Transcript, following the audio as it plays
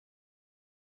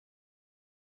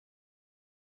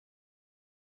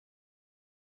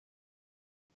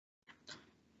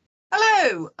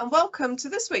Hello and welcome to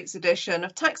this week's edition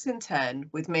of Tax in 10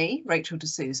 with me, Rachel de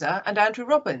Souza, and Andrew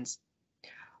Robbins.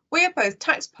 We are both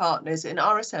tax partners in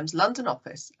RSM's London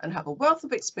office and have a wealth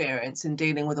of experience in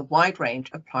dealing with a wide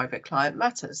range of private client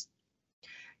matters.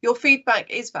 Your feedback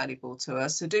is valuable to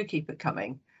us, so do keep it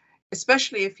coming,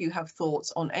 especially if you have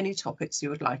thoughts on any topics you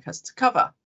would like us to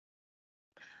cover.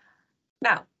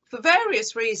 Now, for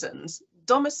various reasons,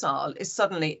 domicile is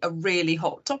suddenly a really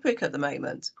hot topic at the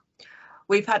moment.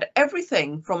 We've had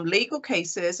everything from legal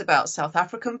cases about South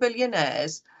African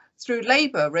billionaires through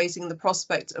Labour raising the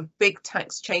prospect of big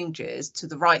tax changes to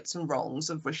the rights and wrongs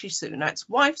of Rishi Sunak's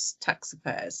wife's tax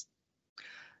affairs.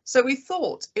 So we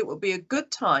thought it would be a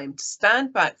good time to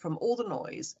stand back from all the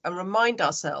noise and remind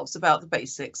ourselves about the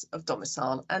basics of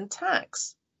domicile and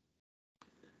tax.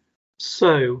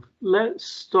 So let's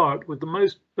start with the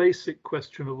most basic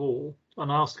question of all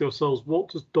and ask ourselves, what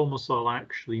does domicile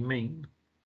actually mean?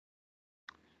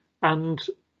 And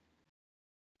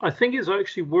I think it's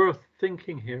actually worth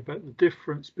thinking here about the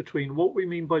difference between what we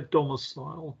mean by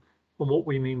domicile and what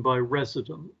we mean by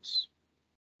residence.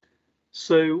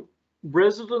 So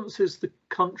residence is the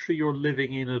country you're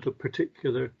living in at a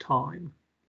particular time.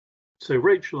 So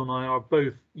Rachel and I are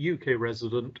both UK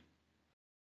resident.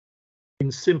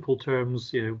 In simple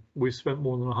terms, we've spent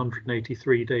more than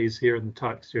 183 days here in the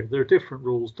tax year. There are different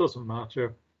rules, doesn't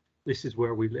matter. This is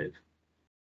where we live.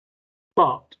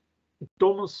 But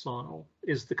domicile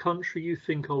is the country you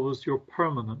think of as your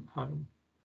permanent home.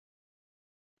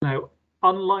 Now,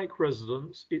 unlike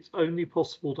residence, it's only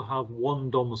possible to have one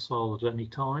domicile at any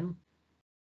time,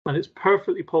 and it's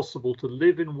perfectly possible to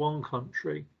live in one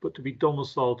country but to be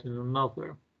domiciled in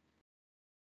another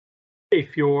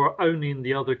if you're only in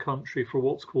the other country for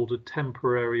what's called a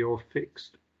temporary or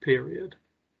fixed period.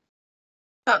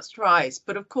 That's right,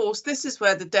 but of course this is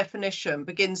where the definition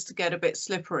begins to get a bit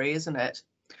slippery, isn't it?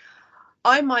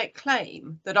 I might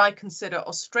claim that I consider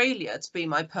Australia to be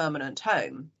my permanent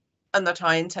home and that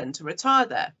I intend to retire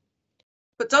there.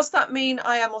 But does that mean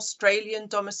I am Australian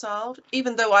domiciled,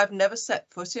 even though I've never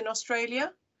set foot in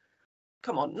Australia?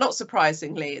 Come on, not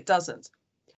surprisingly, it doesn't.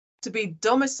 To be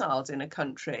domiciled in a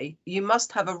country, you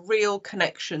must have a real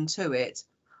connection to it,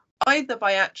 either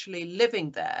by actually living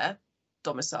there,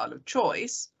 domicile of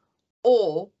choice,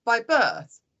 or by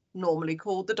birth, normally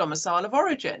called the domicile of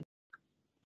origin.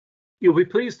 You'll be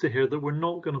pleased to hear that we're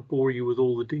not going to bore you with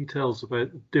all the details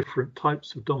about the different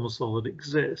types of domicile that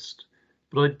exist,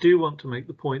 but I do want to make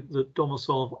the point that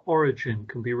domicile of origin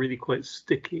can be really quite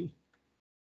sticky.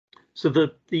 So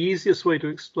the easiest way to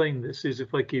explain this is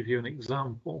if I give you an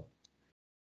example.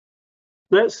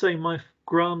 Let's say my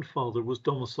grandfather was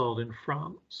domiciled in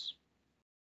France.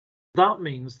 That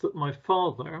means that my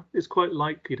father is quite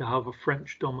likely to have a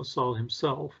French domicile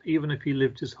himself, even if he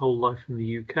lived his whole life in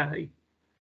the UK.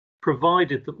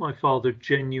 Provided that my father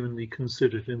genuinely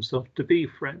considered himself to be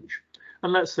French,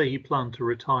 and let's say he planned to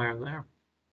retire there.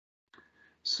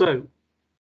 So,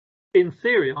 in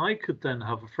theory, I could then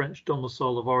have a French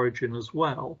domicile of origin as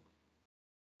well,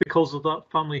 because of that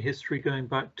family history going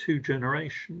back 2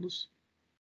 generations.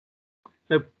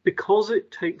 Now, because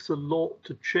it takes a lot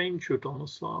to change your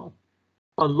domicile,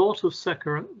 a lot of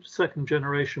second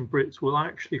generation Brits will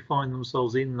actually find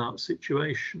themselves in that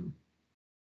situation.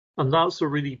 And that's a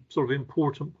really sort of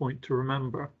important point to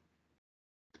remember.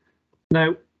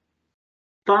 Now,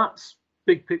 that's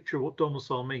big picture what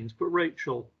domicile means. But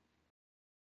Rachel,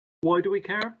 why do we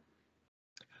care?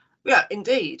 Yeah,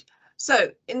 indeed.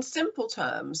 So in simple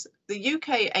terms, the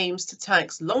UK aims to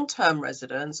tax long-term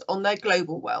residents on their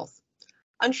global wealth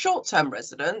and short-term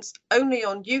residents only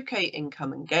on UK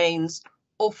income and gains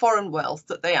or foreign wealth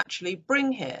that they actually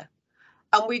bring here.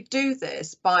 And we do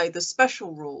this by the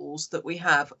special rules that we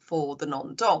have for the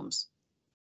non-DOMs.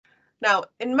 Now,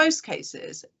 in most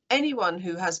cases, anyone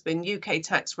who has been UK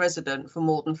tax resident for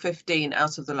more than 15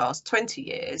 out of the last 20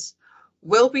 years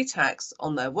will be taxed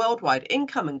on their worldwide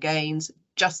income and gains,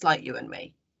 just like you and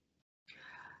me.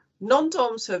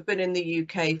 Non-DOMs who have been in the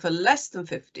UK for less than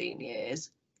 15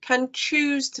 years can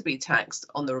choose to be taxed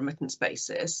on the remittance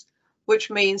basis, which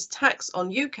means tax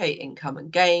on UK income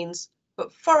and gains,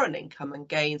 but foreign income and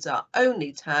gains are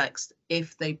only taxed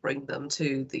if they bring them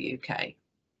to the UK.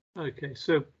 Okay,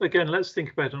 so again, let's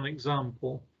think about an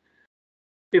example.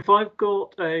 If I've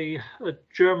got a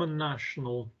German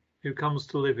national who comes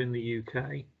to live in the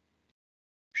UK,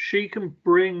 she can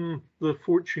bring the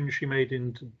fortune she made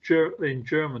in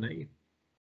Germany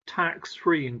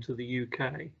tax-free into the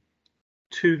UK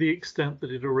to the extent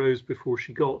that it arose before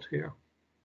she got here.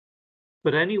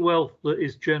 But any wealth that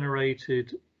is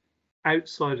generated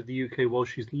outside of the UK while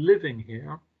she's living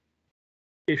here,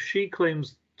 if she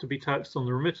claims to be taxed on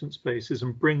the remittance basis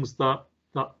and brings that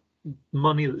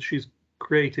money that she's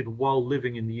created while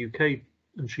living in the UK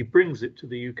and she brings it to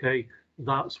the UK,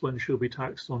 that's when she'll be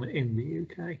taxed on it in the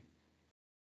UK.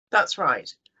 That's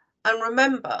right. And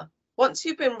remember, once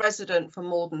you've been resident for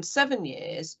more than 7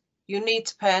 years, you need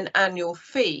to pay an annual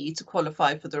fee to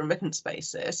qualify for the remittance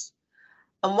basis.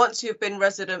 And once you've been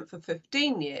resident for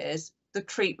 15 years, the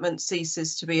treatment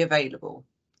ceases to be available.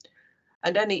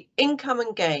 And any income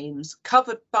and gains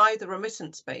covered by the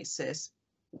remittance basis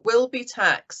will be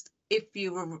taxed if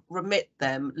you remit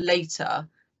them later,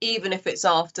 even if it's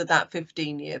after that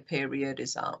 15-year period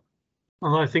is up.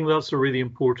 And I think that's a really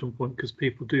important point because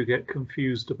people do get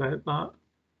confused about that.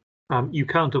 You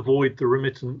can't avoid the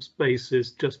remittance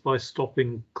basis just by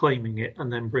stopping claiming it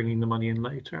and then bringing the money in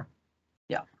later.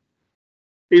 Yeah.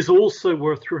 It's also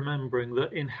worth remembering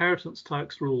that inheritance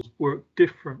tax rules work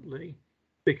differently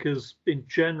because in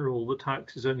general, the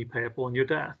tax is only payable on your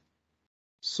death.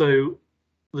 So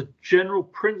the general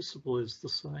principle is the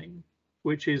same,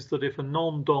 which is that if a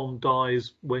non-dom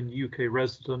dies when UK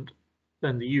resident,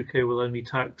 then the UK will only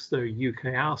tax their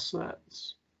UK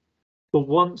assets. But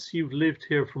once you've lived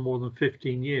here for more than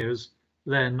 15 years,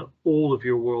 then all of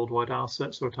your worldwide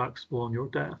assets are taxable on your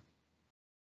death.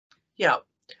 Yeah,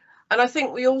 and I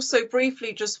think we also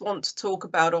briefly just want to talk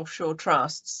about offshore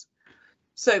trusts.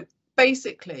 So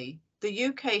basically, the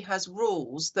UK has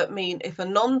rules that mean if a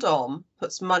non-dom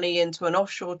puts money into an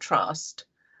offshore trust,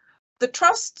 the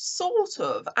trust sort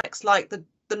of acts like the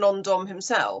non-dom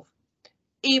himself,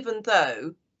 even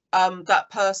though that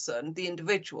person, the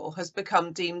individual, has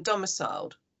become deemed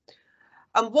domiciled.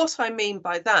 And what I mean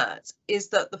by that is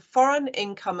that the foreign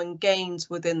income and gains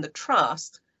within the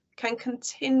trust can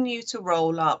continue to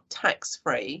roll up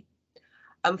tax-free,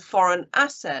 and foreign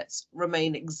assets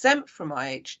remain exempt from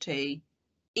IHT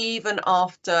even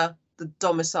after the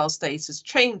domicile status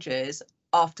changes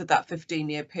after that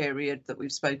 15-year period that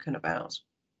we've spoken about.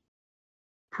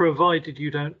 Provided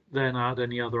you don't then add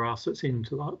any other assets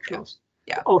into that trust.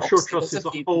 Yeah, offshore trust is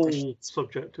a whole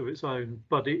subject of its own,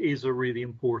 but it is a really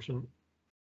important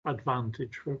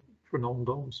advantage for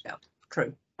non-doms. Yeah,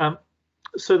 true.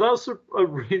 So that's a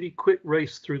really quick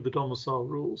race through the domicile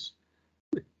rules.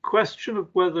 The question of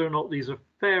whether or not these are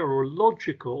fair or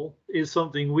logical is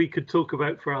something we could talk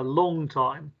about for a long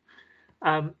time.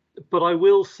 But I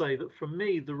will say that for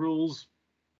me, the rules,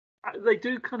 they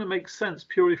do kind of make sense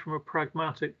purely from a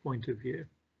pragmatic point of view,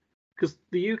 because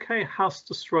the UK has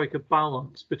to strike a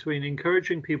balance between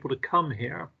encouraging people to come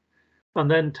here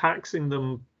and then taxing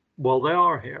them while they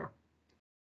are here.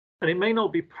 And it may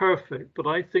not be perfect, but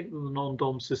I think that the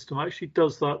non-dom system actually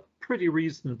does that pretty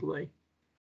reasonably.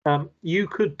 You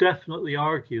could definitely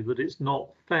argue that it's not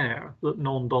fair that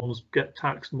non-doms get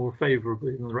taxed more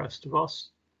favourably than the rest of us.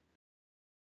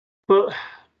 But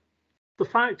the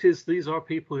fact is, these are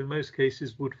people who in most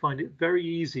cases would find it very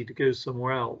easy to go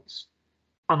somewhere else.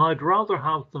 And I'd rather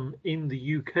have them in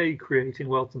the UK creating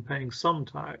wealth and paying some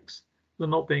tax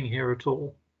than not being here at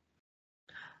all.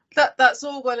 That's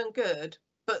all well and good,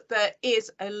 but there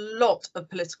is a lot of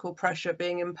political pressure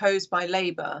being imposed by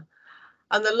Labour.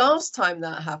 And the last time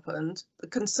that happened, the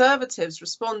Conservatives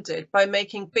responded by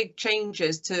making big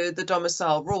changes to the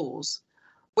domicile rules,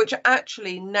 which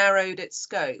actually narrowed its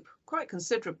scope quite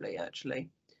considerably, actually.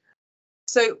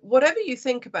 So whatever you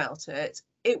think about it,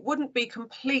 it wouldn't be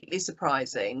completely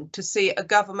surprising to see a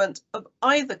government of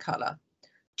either colour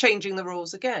changing the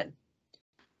rules again.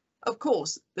 Of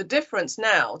course, the difference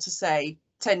now to, say,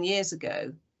 10 years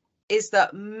ago is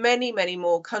that many, many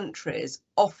more countries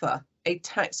offer a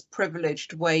tax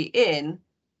privileged way in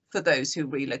for those who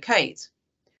relocate.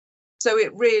 So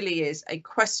it really is a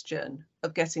question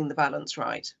of getting the balance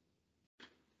right.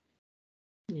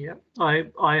 Yeah,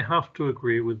 I have to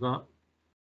agree with that.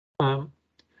 On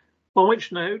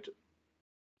which note,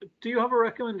 do you have a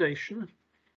recommendation?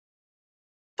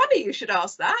 Funny you should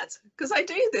ask that, because I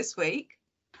do this week.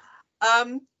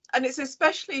 And it's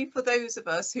especially for those of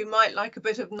us who might like a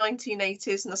bit of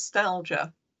 1980s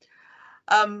nostalgia.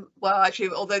 Well,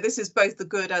 actually, although this is both the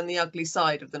good and the ugly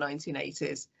side of the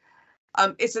 1980s.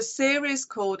 It's a series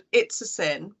called It's a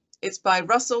Sin. It's by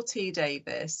Russell T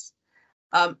Davies.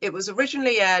 It was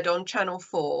originally aired on Channel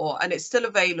 4 and it's still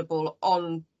available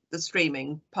on the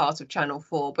streaming part of Channel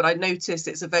 4, but I noticed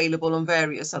it's available on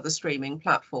various other streaming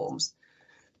platforms.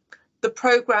 The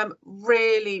programme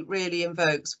really, really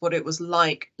invokes what it was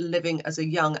like living as a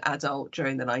young adult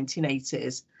during the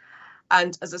 1980s.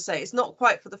 And as I say, it's not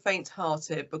quite for the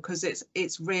faint-hearted because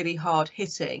it's really hard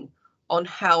hitting on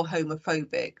how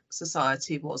homophobic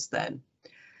society was then.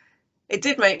 It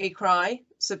did make me cry,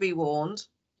 so be warned,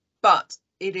 but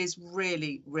it is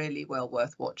really, really well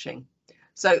worth watching.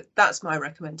 So that's my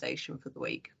recommendation for the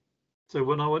week. So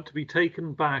when I want to be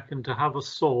taken back and to have a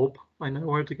sob, I know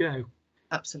where to go.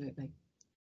 Absolutely.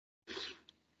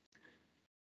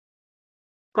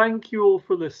 Thank you all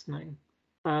for listening.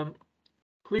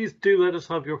 Please do let us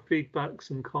have your feedbacks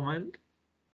and comment.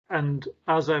 And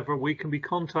as ever, we can be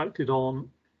contacted on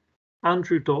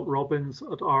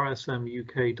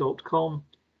andrew.robbins@rsmuk.com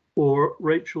or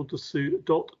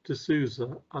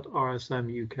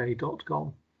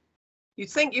rachel.d'Souza@rsmuk.com. You'd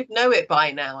think you'd know it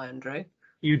by now, Andrew.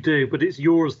 You do, but it's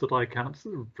yours that I can't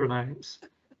pronounce.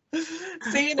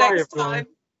 See you next time.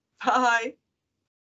 Bye.